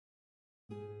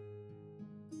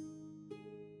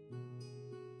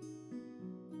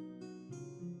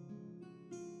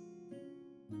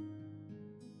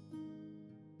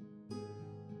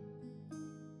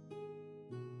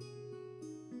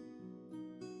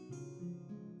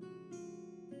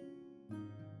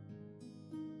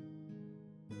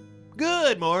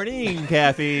Good morning,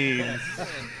 caffeine.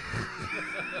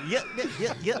 Yep.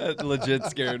 That legit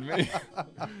scared me.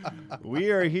 We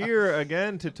are here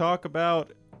again to talk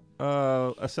about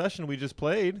a session we just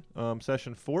played,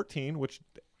 session 14, which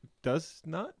does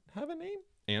not have a name,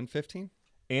 And 15?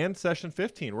 and session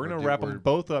 15. We're going to wrap them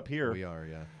both up here. We are,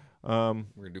 yeah. We're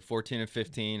going to do 14 and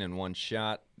 15 in one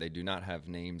shot. They do not have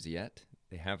names yet.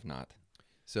 They have not.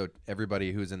 So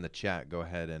everybody who's in the chat, go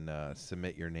ahead and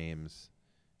submit your names.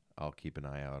 I'll keep an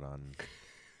eye out on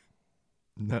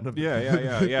None of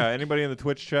Yeah. Anybody in the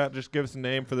Twitch chat, just give us a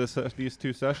name for this these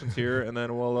two sessions here, and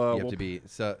then we'll. you have to be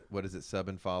what is it? Sub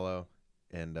and follow,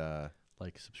 and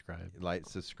like, subscribe,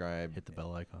 subscribe, hit the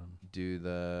bell icon, do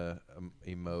the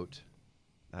emote.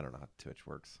 I don't know how Twitch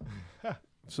works.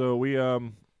 So we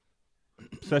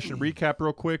session recap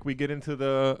real quick. We get into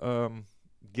the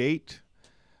gate.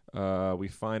 We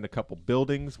find a couple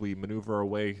buildings. We maneuver our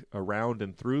way around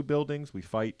and through buildings. We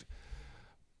fight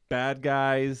bad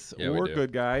guys or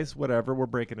good guys, whatever. We're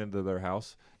breaking into their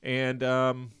house. And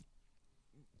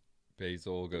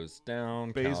Basil goes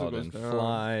down. Basil Kaladin goes down.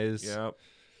 flies. Yep.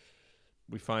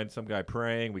 We find some guy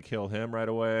praying. We kill him right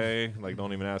away. Like,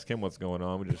 don't even ask him what's going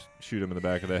on. We just shoot him in the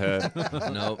back of the head.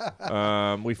 Nope.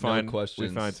 We find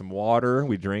questions. some water.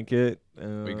 We drink it.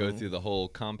 We go through the whole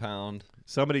compound.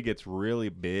 Somebody gets really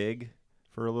big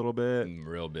for a little bit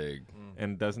Real big.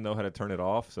 and doesn't know how to turn it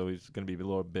off, so he's going to be a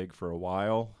little big for a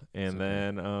while. And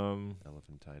then,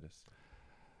 Elephantitis.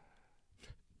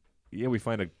 yeah, we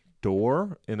find a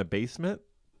door in the basement,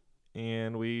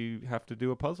 and we have to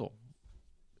do a puzzle.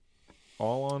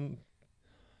 All on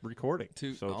recording. So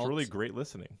it's really great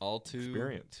listening. All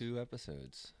experience. two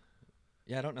episodes.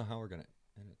 Yeah, I don't know how we're going to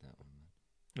edit that one.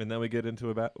 And then we get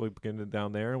into we begin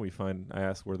down there, and we find. I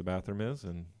ask where the bathroom is,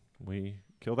 and we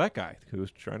kill that guy who was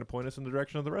trying to point us in the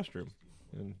direction of the restroom.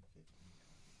 And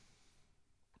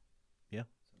Yeah.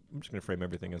 I'm just gonna frame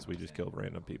everything as we just killed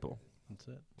random people. That's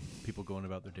it. People going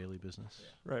about their daily business.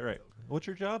 Right. What's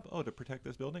your job? Oh, to protect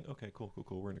this building. Okay, cool.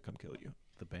 We're gonna come kill you.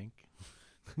 The bank.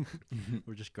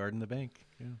 We're just guarding the bank.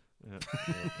 Yeah. Yeah.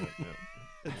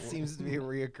 It seems to be a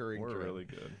reoccurring We're trend. really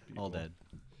good. All people.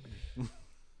 dead.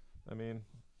 I mean,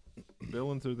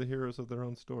 villains are the heroes of their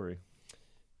own story.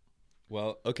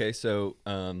 Well, okay, so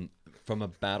from a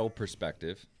battle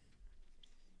perspective,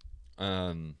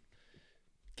 Kaladin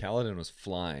was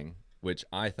flying, which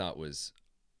I thought was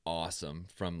awesome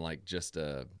from like just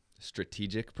a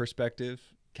strategic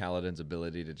perspective. Kaladin's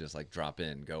ability to just like drop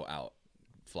in, go out,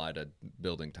 fly to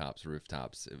building tops,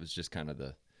 rooftops. It was just kind of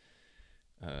the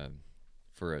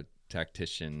for a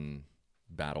tactician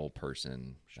battle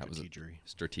person.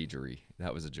 Strategery.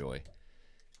 That was a joy.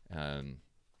 And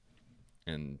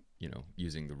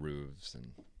using the roofs.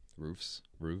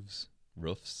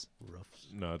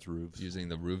 No, it's roofs. Using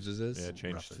the roofs is. Yeah,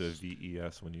 change to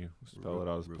VES when you spell it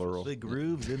out as Rufus. plural. The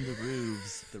grooves in the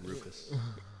roofs. The Rufus.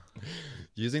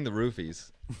 Using the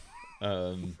roofies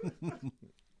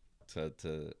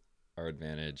to our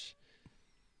advantage.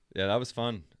 Yeah, that was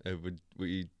fun.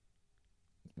 We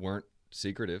weren't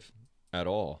secretive at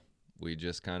all. We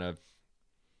just kind of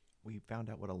We found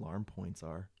out what alarm points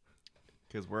are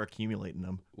because we're accumulating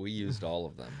them. we used all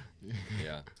of them.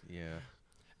 Yeah. Yeah.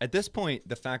 At this point,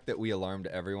 the fact that we alarmed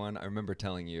everyone, I remember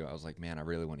telling you, I was like, man, I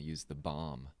really want to use the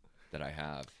bomb that I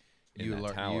have in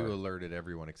that tower. You alerted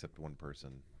everyone except one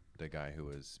person, the guy who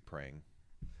was praying.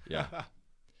 Yeah.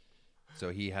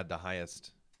 So he had the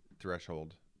highest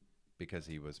threshold because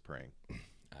he was praying.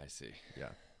 I see. Yeah.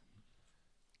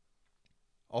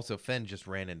 Also, Fen just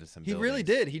ran into some He buildings. really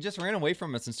did. He just ran away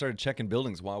from us and started checking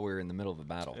buildings while we were in the middle of a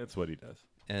battle. That's what he does.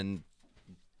 And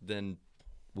then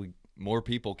more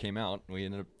people came out, and we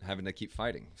ended up having to keep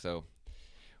fighting. So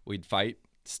we'd fight,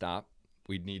 stop.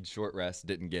 We'd need short rest,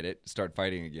 didn't get it, start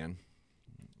fighting again.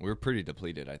 We were pretty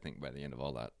depleted, I think, by the end of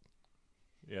all that.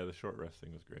 Yeah, the short rest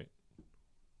thing was great.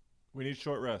 We need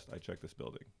short rest. I check this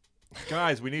building.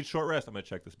 Guys, we need short rest. I'm going to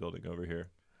check this building over here.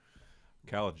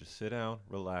 Cal, just sit down,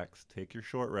 relax, take your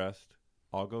short rest.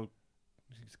 I'll go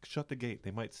shut the gate.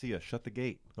 They might see us. Shut the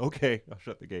gate. Okay, I'll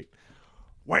shut the gate.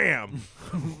 Wham!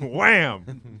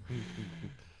 Wham!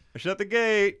 I shut the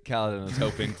gate. Kaladin was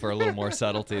hoping for a little more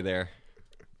subtlety there.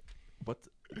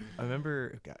 I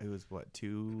remember it was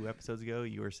 2 episodes ago.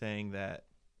 You were saying that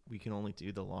we can only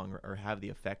do the long or have the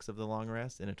effects of the long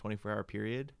rest in a 24-hour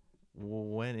period.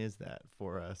 When is that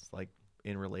for us? Like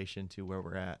in relation to where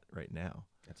we're at right now?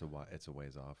 It's a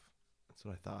ways off. That's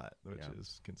what I thought, which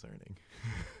is concerning.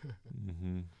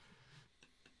 Mm-hmm.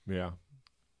 Yeah.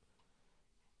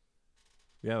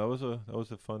 Yeah, that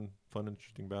was a fun,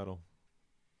 interesting battle.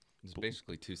 It's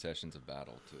basically 2 sessions of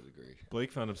battle to a degree.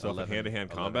 Blake found himself in 11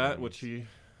 hand-to-hand combat, which he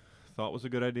thought was a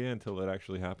good idea until it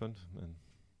actually happened. And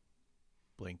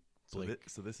Blake So,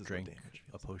 so this is drank what damage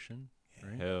a feels potion,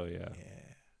 right? hell yeah, like.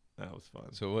 Yeah. that was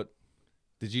fun. So what?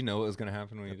 Did you know what was going to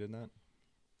happen when you did that?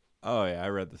 Oh yeah, I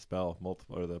read the spell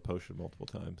or the potion multiple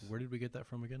times. Where did we get that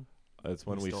from again? It's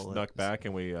when We we stole it. snuck back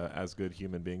and we, as good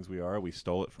human beings we are, we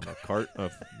stole it from a cart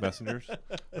of messengers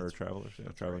or travelers,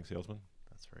 traveling salesmen.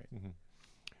 That's right. Mm-hmm.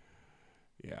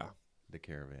 Yeah, The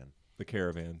caravan. the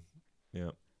caravan.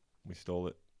 Yeah, we stole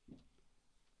it.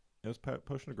 It was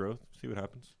potion of growth. See what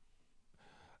happens.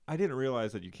 I didn't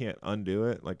realize that you can't undo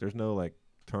it. Like, there's no like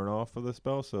turn off for the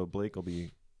spell. So Blake will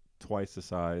be twice the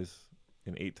size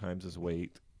and 8 times his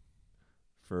weight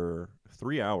for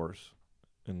 3 hours,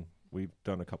 and we've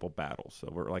done a couple battles. So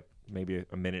we're like maybe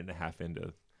a minute and a half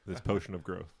into this potion of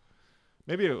growth.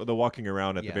 Maybe the walking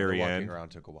around at the very walking end around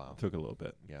took a while. took a little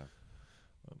bit. Yeah.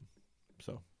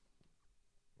 So,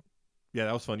 yeah,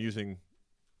 that was fun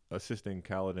assisting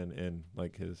Kaladin in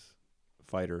like his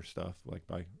fighter stuff, like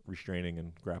by restraining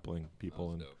and grappling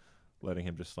people and letting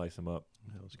him just slice them up,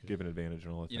 That was good. giving advantage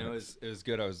and all that. You know, it was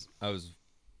good. I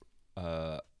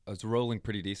was rolling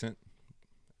pretty decent,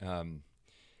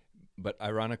 but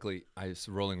ironically, I was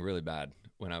rolling really bad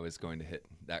when I was going to hit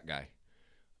that guy.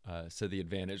 So the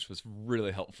advantage was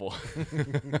really helpful.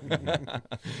 It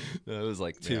was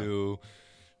like 2,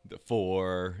 the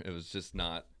 4. It was just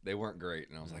not. They weren't great,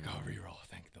 and I was like, "Oh, reroll!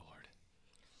 Thank the Lord."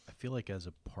 I feel like as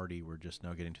a party, we're just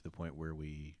now getting to the point where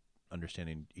we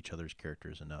understanding each other's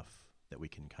characters enough that we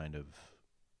can kind of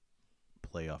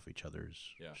play off each other's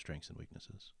Yeah. strengths and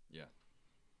weaknesses.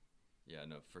 Yeah,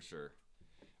 no, for sure.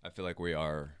 I feel like we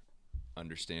are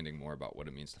understanding more about what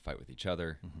it means to fight with each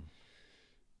other.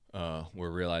 We're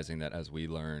realizing that as we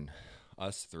learn,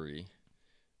 us 3,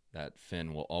 that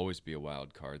Finn will always be a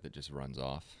wild card that just runs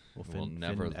off. Well, We'll Finn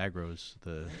never. aggroes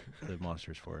the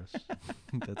monsters for us.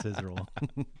 That's his role.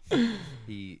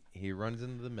 He runs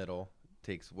into the middle,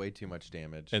 takes way too much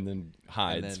damage, and then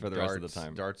hides and then for the rest of the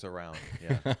time. Darts around.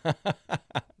 Yeah.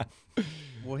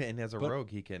 Well, and as a rogue,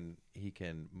 he can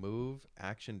move,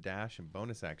 action dash, and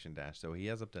bonus action dash. So he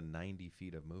has up to 90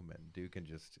 feet of movement. Dude can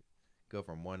just go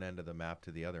from one end of the map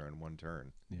to the other in one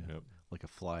turn. Yeah, Yep. like a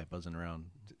fly buzzing around.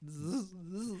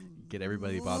 Get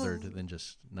everybody bothered, and then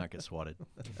just not get swatted.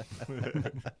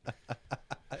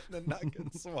 And not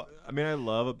get swat. I mean, I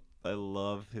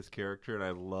love his character, and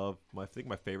I think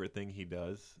my favorite thing he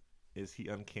does is he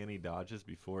uncanny dodges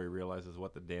before he realizes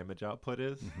what the damage output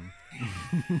is.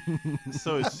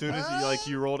 So as soon as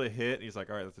you rolled a hit, and he's like,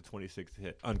 all right, that's a 26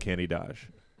 hit. Uncanny dodge.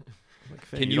 Like,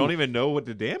 Can you don't even know what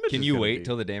the damage is. Can you gonna wait be.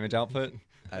 till the damage output?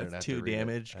 I don't have That's to 2 read it.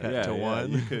 damage I cut don't- to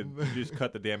 1. You could just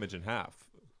cut the damage in half.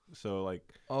 So like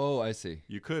Oh, I see.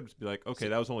 you could be like, okay,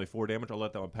 that was only 4 damage. I'll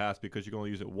let that one pass because you can only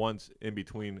use it once in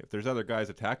between. If there's other guys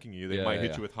attacking you, they Yeah, might yeah,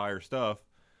 hit yeah. you with higher stuff.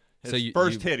 His So you-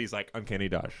 first you- hit, he's like uncanny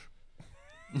dodge.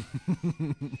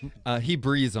 He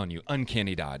breathes on you.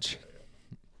 Uncanny dodge.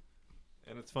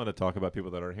 And it's fun to talk about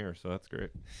people that aren't here, so that's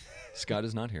great. Scott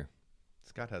is not here.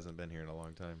 Scott hasn't been here in a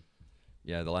long time.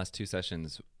 Yeah, the last 2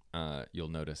 sessions, you'll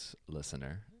notice,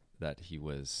 listener, that he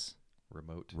was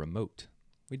Remote. remote.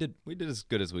 We did as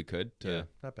good as we could to Yeah,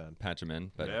 not bad. patch him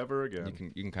in, but Never again.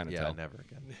 you can kind of Yeah, tell. never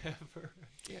again. Never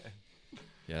again.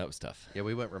 Yeah, that was tough. Yeah,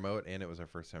 we went remote, and it was our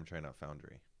first time trying out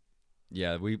Foundry.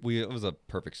 Yeah, we it was a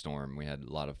perfect storm. We had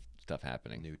a lot of stuff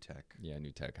happening. New tech. Yeah,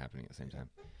 new tech happening at the same time.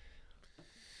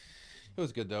 It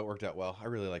was good though. It worked out well. I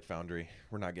really like Foundry.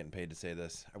 We're not getting paid to say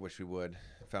this. I wish we would.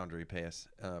 Foundry pay us.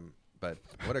 But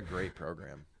what a great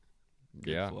program.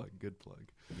 Yeah. Good plug.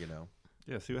 You know,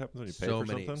 Yeah, see what happens when you pay so for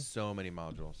many, something. so many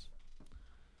modules.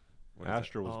 What is it?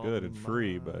 Astra was All good the and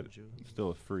free, but modules. still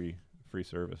a free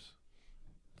service.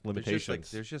 There's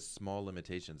Limitations. there's just small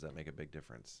limitations that make a big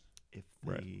difference. If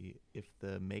Right.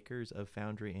 the makers of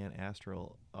Foundry and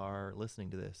Astral are listening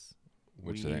to this,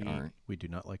 Which they aren't. We do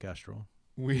not like Astral.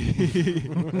 we hate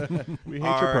your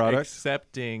are product.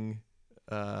 accepting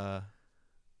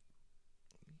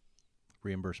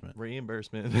Reimbursement.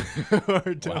 reimbursement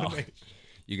or donation.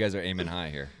 You guys are aiming high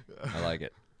here. I like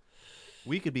it.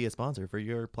 We could be a sponsor for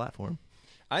your platform.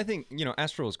 I think,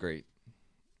 Astral is great.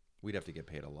 We'd have to get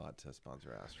paid a lot to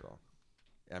sponsor Astral.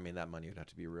 I mean, that money would have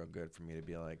to be real good for me to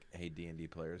be like, "Hey, D&D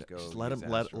players, go." Just let use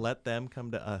them Astral." let them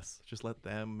come to us. Just let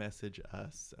them message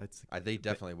us. It's They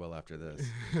definitely will after this.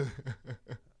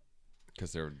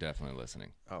 Because they're definitely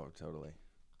listening. Oh, totally.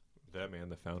 That man,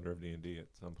 the founder of D&D at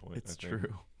some point. It's I think.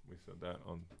 true. We said that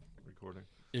on recording.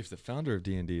 If the founder of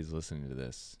D&D is listening to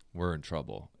this, we're in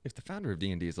trouble. If the founder of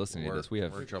D&D is listening to this, we're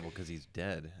we're in trouble because he's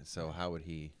dead. So how would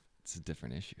he it's a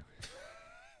different issue.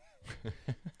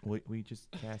 we just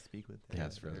can't speak with them.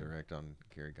 cast resurrect on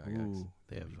Gary Gygax? Ooh,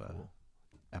 They have that'd be cool.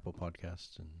 Apple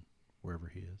Podcasts and wherever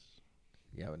he is.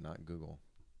 Yeah, but not Google.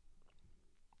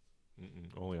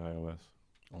 Only iOS.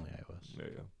 Only iOS. Yeah.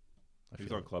 I He's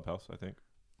feel on it. Clubhouse, I think.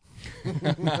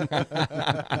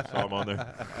 Saw him on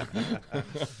there.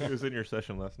 He was in your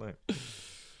session last night.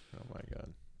 Oh my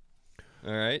god.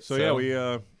 All right. So yeah, we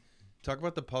Talk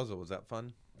about the puzzle. Was that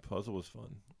fun? puzzle was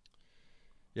fun.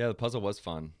 Yeah, the puzzle was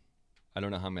fun. I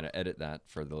don't know how I'm going to edit that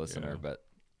for the listener, Yeah.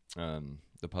 but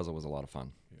the puzzle was a lot of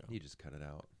fun. You just cut it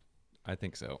out. I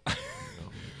think so.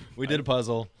 We did a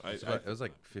puzzle. It was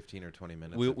like 15 or 20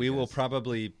 minutes. We will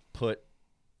probably put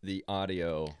the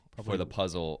audio for Probably- the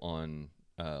puzzle on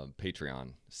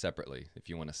Patreon separately if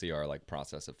you want to see our like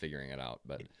process of figuring it out.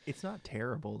 But It's not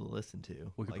terrible to listen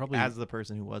to. We could Like, probably- as the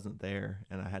person who wasn't there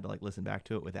and I had to like listen back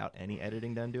to it without any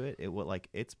editing done to it, it would like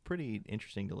it's pretty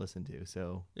interesting to listen to.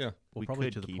 So yeah, Well, we probably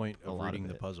could to the keep point a of lot reading of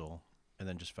the it. puzzle and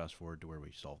then just fast forward to where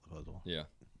we solve the puzzle. yeah.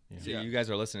 Yeah. So you guys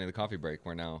are listening to the coffee break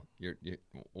where now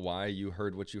why you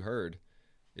heard what you heard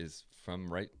is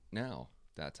from right now.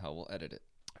 That's how we'll edit it.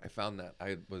 I found that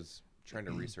I was trying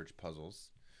to research puzzles,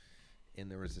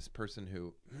 and there was this person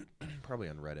who, probably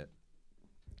on Reddit,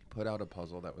 put out a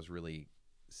puzzle that was really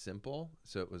simple.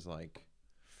 So it was like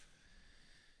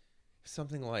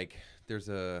something like there's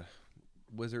a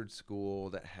wizard school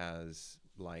that has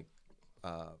like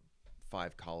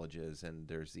 5 colleges, and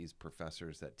there's these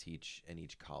professors that teach in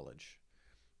each college.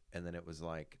 And then it was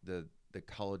like the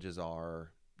colleges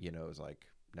are, it was like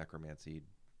necromancy,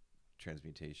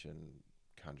 transmutation,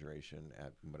 conjuration,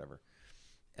 whatever.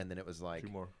 And then it was like 2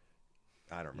 more.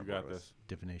 I don't You remember. got what it was. this.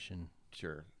 Divination,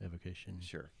 Sure, evocation.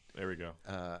 sure. There we go.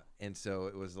 And so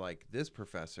it was like this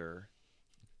professor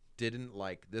didn't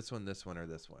like this one, or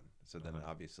this one. So then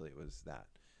obviously it was that.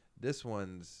 This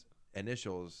one's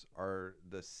initials are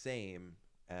the same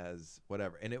as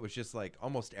whatever. And it was just like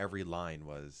almost every line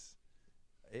was,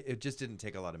 it just didn't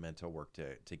take a lot of mental work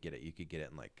to get it. You could get it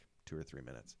in like 2 or 3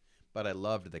 minutes. But I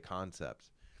loved the concept.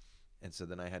 And so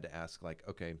then I had to ask like,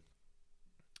 okay,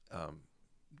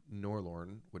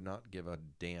 Norlorn would not give a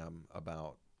damn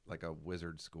about like a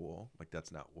wizard school. Like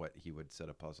that's not what he would set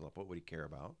a puzzle up. What would he care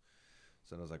about?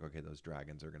 So I was like, okay, those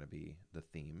dragons are going to be the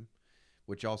theme,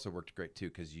 which also worked great too.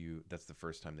 Cause that's the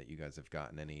first time that you guys have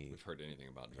gotten any, We've heard anything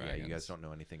about dragons. yeah, you guys don't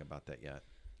know anything about that yet.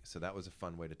 So that was a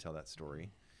fun way to tell that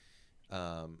story.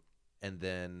 And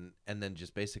then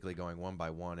just basically going one by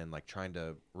one and like trying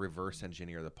to reverse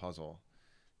engineer the puzzle.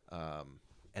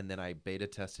 And then I beta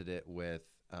tested it with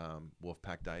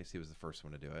Wolfpack Dice. He was the first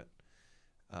one to do it,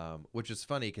 which was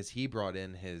funny because he brought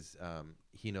in his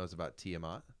he knows about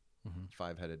Tiamat,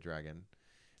 5-headed dragon,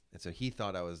 and so he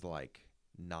thought I was like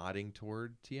nodding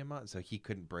toward Tiamat, so he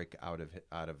couldn't break out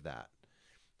of that.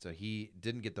 So he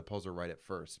didn't get the puzzle right at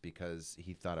first because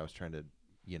he thought I was trying to,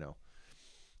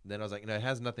 Then I was like, it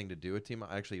has nothing to do with Tiamat.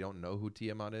 I actually don't know who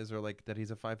Tiamat is or like that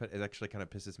he's a 5-head. It actually kind of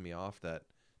pisses me off that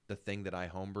the thing that I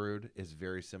homebrewed is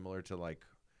very similar to like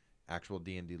actual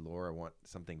D&D lore. I want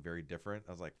something very different.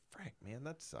 I was like, Frank, man,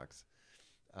 that sucks.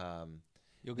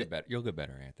 You'll get better. You'll get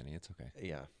better, Anthony. It's okay.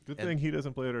 Yeah. Good And- thing he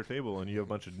doesn't play at our table, and you have a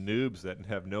bunch of noobs that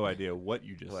have no idea what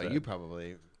you just Well, said. you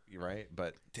probably, you're right.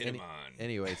 But Tinamon.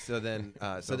 anyway, so then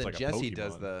like a Jesse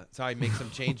does Pokemon. so I make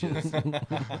some changes.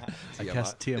 I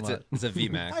cast Tiamat. It's a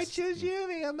VMAX. choose you,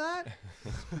 Tiamat.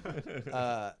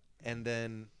 And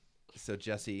then, so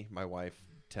Jesse, my wife,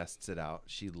 tests it out.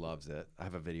 She loves it. I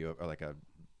have a video or like a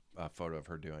photo of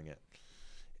her doing it.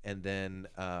 And then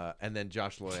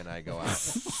Josh Loy and I go out.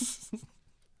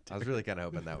 I was really kind of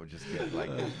hoping that would just get like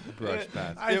brushed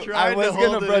past. I tried was to gonna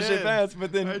hold it brush it in. past,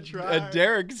 but then I tried.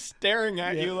 Derek's staring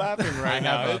at you, laughing I right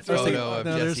now. have a It's really- photo of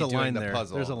No, Jesse there's a doing line the there.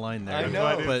 puzzle. There's a line there. I That's know,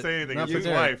 why I didn't but say anything. not It's for his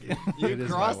Derek. wife. You It is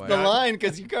my crossed wife. the line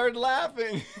because you started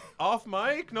laughing. Off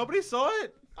mic. Nobody saw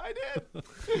it. I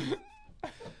did.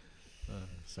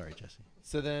 Sorry, Jesse.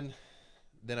 So then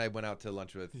I went out to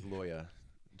lunch with Loya,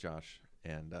 Josh,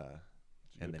 and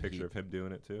And then a picture of him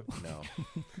doing it too.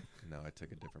 no, I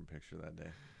took a different picture that day.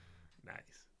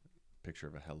 Nice. Picture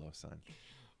of a hello sign.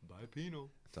 Bye, Pino.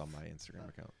 It's on my Instagram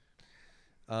account.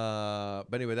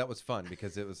 But anyway, that was fun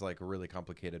because it was like a really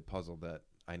complicated puzzle that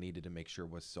I needed to make sure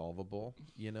was solvable,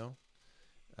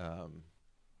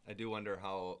 I do wonder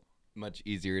how much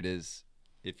easier it is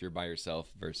if you're by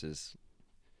yourself versus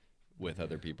with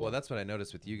other people. Well, that's what I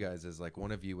noticed with you guys is like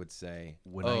one of you would say,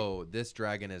 When this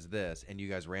dragon is this, and you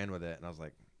guys ran with it, and I was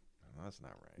like, oh, that's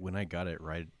not right. When I got it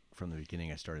right from the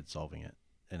beginning, I started solving it,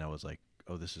 and I was like,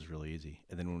 "Oh, this is really easy."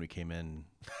 And then when we came in,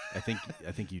 I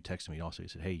think you texted me also. You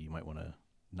said, "Hey, you might want to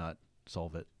not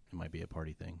solve it. It might be a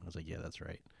party thing." I was like, "Yeah, that's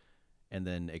right." And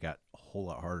then it got a whole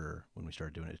lot harder when we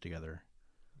started doing it together.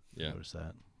 Yeah. I noticed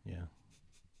that. Yeah.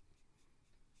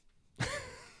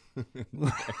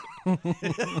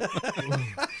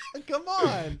 Come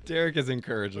on. Derek is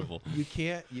incorrigible. You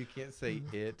can't say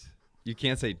it. You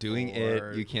can't say doing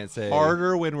it. You can't say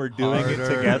Harder when we're doing it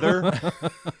Harder. together.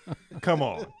 Come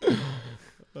on.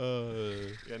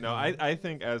 Yeah, no, I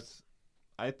think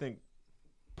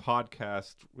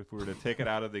podcast, if we were to take it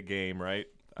out of the game, right?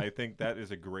 I think that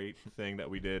is a great thing that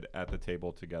we did at the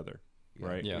table together,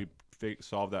 right? Yeah. We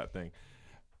solved that thing.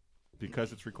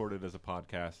 Because it's recorded as a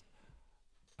podcast,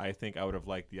 I think I would have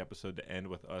liked the episode to end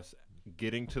with us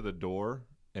getting to the door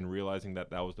and realizing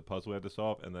that was the puzzle we had to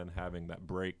solve, and then having that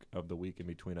break of the week in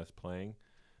between us playing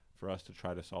for us to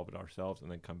try to solve it ourselves,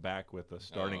 and then come back with us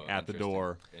starting at the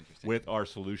door with our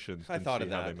solutions I and thought see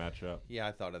of how that. they match up. Yeah,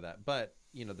 I thought of that. But,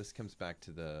 this comes back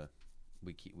to the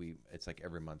it's like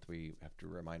every month we have to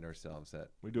remind ourselves that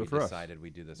We do it for us. decided we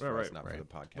do this Right, for us, right, not right. for the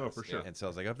podcast. No, for sure. And so I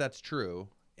was like, if that's true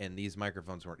and these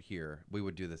microphones weren't here, we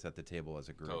would do this at the table as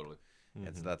a group. Totally.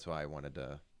 And so that's why I wanted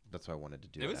to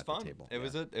do It was at fun. the table. It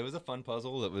was a fun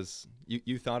puzzle. It was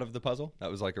you thought of the puzzle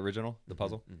that was like original the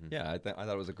puzzle. Yeah, I thought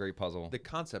it was a great puzzle. The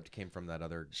concept came from that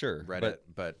other Sure, Reddit,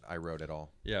 but I wrote it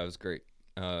all. Yeah, it was great.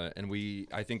 And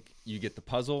I think you get the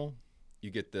puzzle,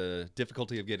 you get the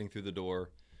difficulty of getting through the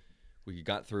door. We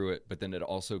got through it, but then it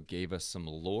also gave us some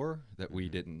lore that we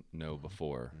didn't know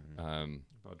before.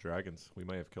 About dragons, we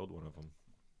may have killed one of them,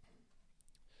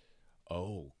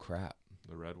 Oh crap!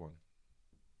 the red one.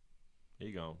 Here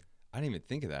you go. I didn't even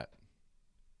think of that.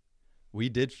 We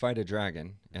did fight a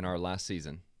dragon in our last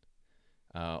season,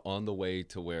 on the way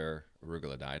to where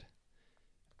Arugula died.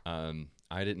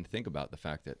 I didn't think about the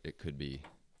fact that it could be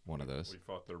one of those. We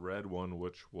fought the red one,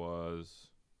 which was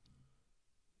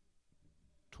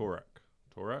Torek.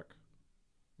 Torek?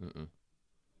 Mm-mm.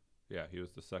 Yeah, he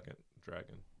was the second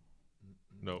dragon.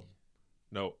 No,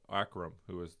 Akram,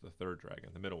 who was the third dragon,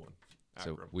 the middle one.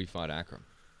 So Akram. we fought Akram.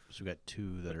 So we got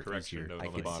two that The are correction easier. note I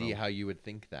on the can see bottom. how you would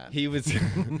think that. He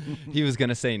was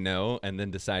gonna say no, and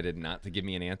then decided not to give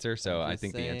me an answer. So I Just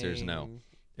think the answer is no. saying.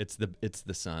 It's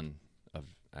the son of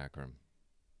Akram.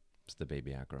 It's the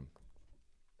baby Akram.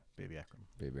 Baby Akram.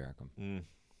 Baby Akram. Mm,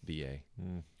 BA.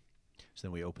 mm. So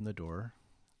then we opened the door,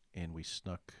 and we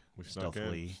snuck We snuck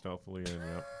stealthily in,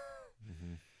 yep.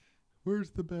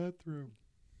 Where's the bathroom?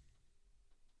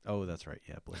 Oh, that's right.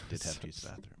 Yeah, Blake did have to use the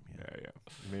bathroom. Yeah. Yeah.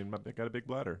 I mean, I got a big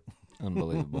bladder.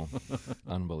 Unbelievable.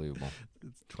 Unbelievable.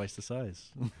 It's twice the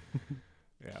size.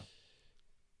 Yeah.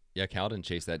 Yeah, Calden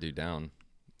chased that dude down.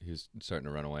 He was starting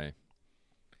to run away.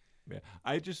 Yeah.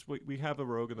 We have a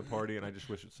rogue in the party, and I just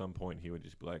wish at some point he would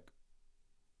just be like,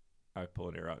 I'd pull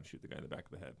an arrow out and shoot the guy in the back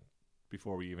of the head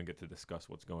before we even get to discuss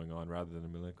what's going on, rather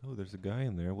than be like, oh, there's a guy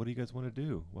in there. What do you guys want to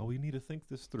do? Well, we need to think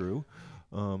this through.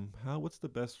 What's the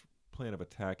best plan of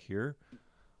attack here?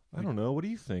 I don't know. What do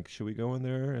you think? Should we go in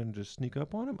there and just sneak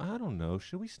up on him? I don't know.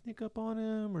 Should we sneak up on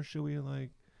him, or should we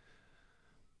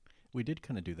We did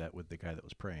kind of do that with the guy that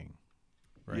was praying,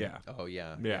 right? Yeah. Oh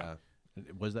yeah. Yeah.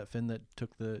 Was that Finn that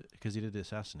took because he did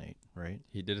assassinate, right?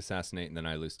 He did assassinate, and then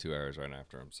I lose 2 arrows right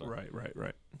after him. So Right.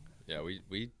 yeah,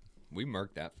 we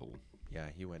murked that fool. Yeah,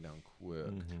 he went down quick.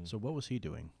 Mm-hmm. So what was he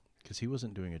doing? Because he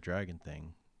wasn't doing a dragon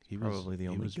thing. He Probably the he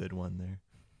only was good one there.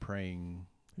 praying.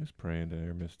 He was praying to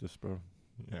Aramistus, bro.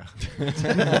 Yeah.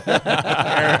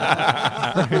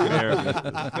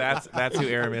 That's who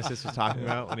Aramistus was talking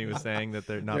about when he was saying that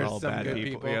they're not There's all some bad good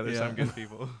people. people. Yeah, there's Yeah. some good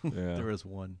people. Yeah. There was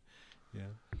one. Yeah.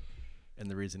 And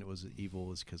the reason it was evil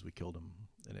was because we killed him,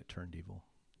 and it turned evil.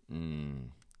 Mm.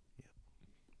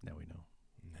 Now we know.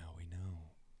 Now we know.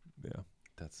 Yeah.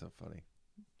 That's so funny.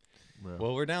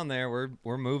 Well, we're down there.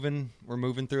 We're moving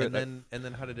through it. And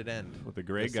then how did it end? With the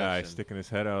gray The guy session. sticking his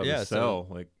head out of Yeah, the so- cell,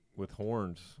 like with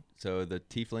horns. So the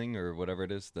tiefling or whatever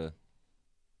it is, the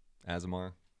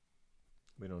Azamar.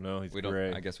 We don't know. He's We gray.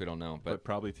 don't. I guess we don't know, but but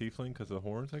probably tiefling because of the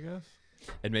horns, I guess.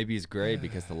 and maybe he's gray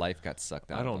because the life got sucked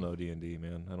out. I of don't him. know D&D,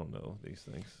 man. I don't know these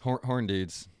things. Horn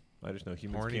dudes, I just know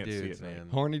humans Horny can't dudes, see it, man.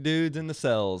 horny dudes in the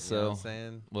cells. You know So what I'm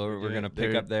saying? we're Yeah, gonna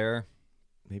pick they're- up there.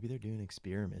 Maybe they're doing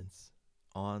experiments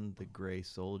on the gray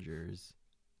soldiers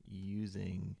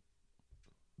using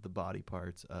the body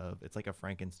parts of, it's like a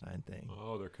Frankenstein thing,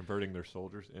 Oh, they're converting their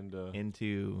soldiers into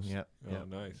into yep,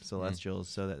 nice. celestials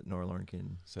so that Norlorn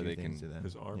can So do they things can- to them.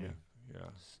 His army. Yeah. Yeah.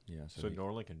 Yeah. So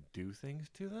Norlin can do things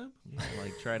to them? Yeah,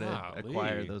 like try to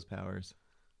acquire Golly. those powers.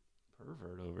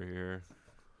 Pervert over here.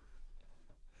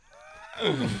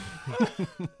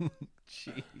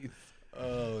 Jeez.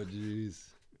 Oh, jeez.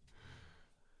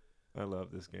 I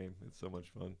love this game. It's so much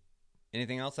fun.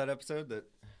 Anything else that episode that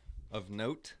of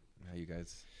note? How you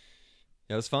guys?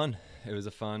 Yeah, it was fun. It was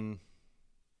a fun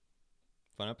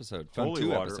episode. Fun Holy 2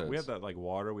 water. episodes. We have that like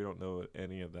water. We don't know what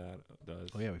any of that does.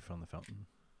 Oh yeah, we found the fountain.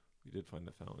 We did find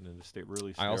the fountain in a state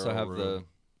really. I also sterile have room.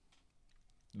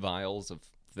 the vials of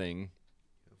thing,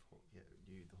 Yeah,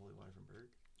 you the holy water from Berg.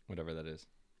 whatever that is.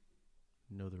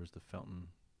 No, there was the fountain.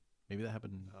 Maybe that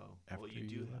happened Oh, after well, you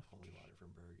do have left. holy water from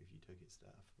Berg if you took his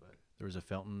stuff, but There was a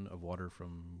fountain of water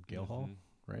from Gale Hall, Mhm.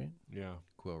 right? Yeah,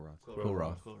 Quillroth.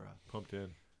 Quillroth. pumped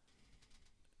in.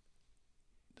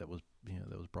 That was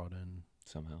that was brought in.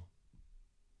 Somehow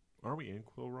Are we in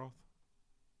Quillroth?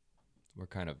 we're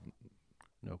kind of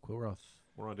No, Quillroth.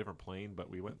 We're on a different plane, but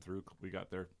we got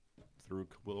there through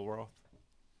Quillroth.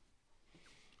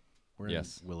 We're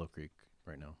Yes. in Willow Creek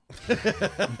right now.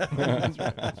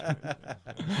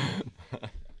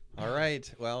 All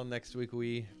right. Well, next week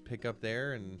we pick up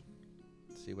there and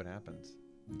see what happens.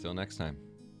 until next time.